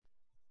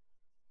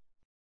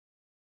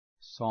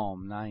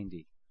Psalm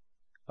 90.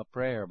 A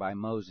prayer by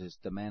Moses,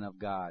 the man of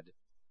God.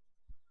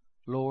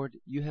 Lord,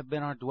 you have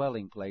been our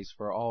dwelling place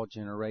for all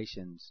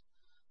generations.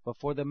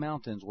 Before the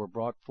mountains were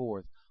brought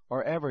forth,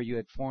 or ever you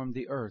had formed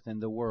the earth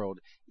and the world,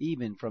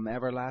 even from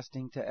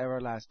everlasting to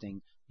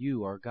everlasting,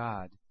 you are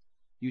God.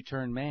 You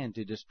turn man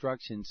to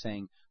destruction,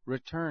 saying,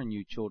 Return,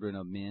 you children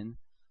of men.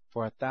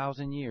 For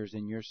 1,000 years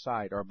in your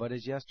sight are but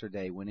as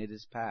yesterday when it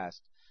is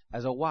past,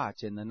 as a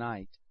watch in the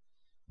night.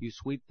 You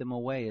sweep them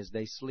away as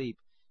they sleep.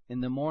 In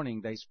the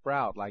morning they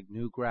sprout like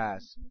new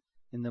grass.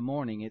 In the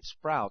morning it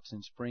sprouts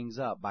and springs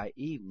up. By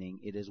evening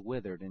it is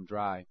withered and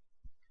dry.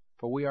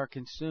 For we are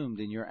consumed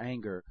in your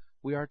anger.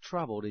 We are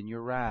troubled in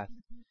your wrath.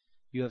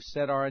 You have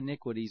set our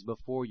iniquities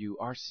before you,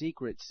 our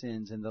secret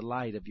sins in the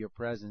light of your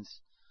presence.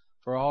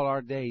 For all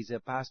our days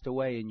have passed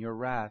away in your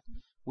wrath.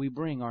 We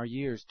bring our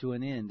years to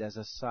an end as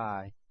a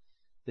sigh.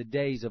 The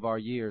days of our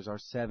years are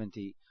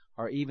 70,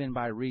 or even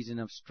by reason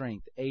of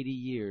strength 80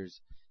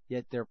 years.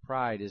 Yet their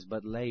pride is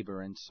but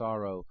labor and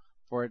sorrow,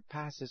 for it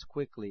passes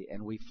quickly,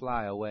 and we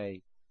fly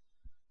away.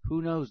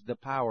 Who knows the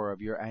power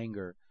of your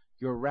anger,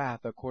 your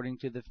wrath according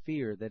to the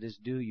fear that is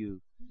due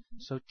you?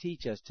 So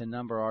teach us to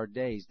number our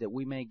days, that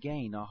we may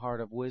gain a heart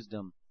of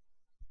wisdom.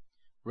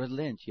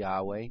 Relent,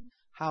 Yahweh,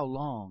 how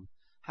long?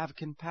 Have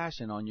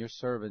compassion on your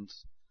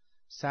servants.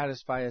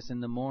 Satisfy us in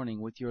the morning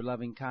with your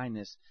loving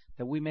kindness,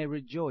 that we may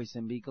rejoice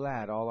and be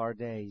glad all our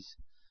days.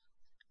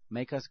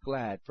 Make us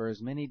glad for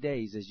as many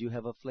days as you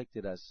have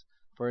afflicted us,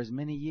 for as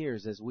many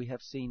years as we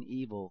have seen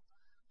evil.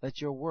 Let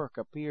your work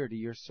appear to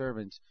your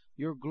servants,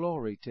 your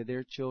glory to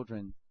their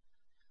children.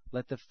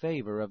 Let the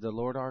favor of the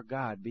Lord our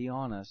God be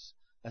on us.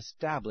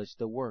 Establish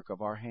the work of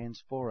our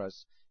hands for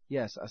us.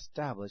 Yes,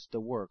 establish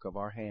the work of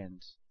our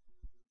hands.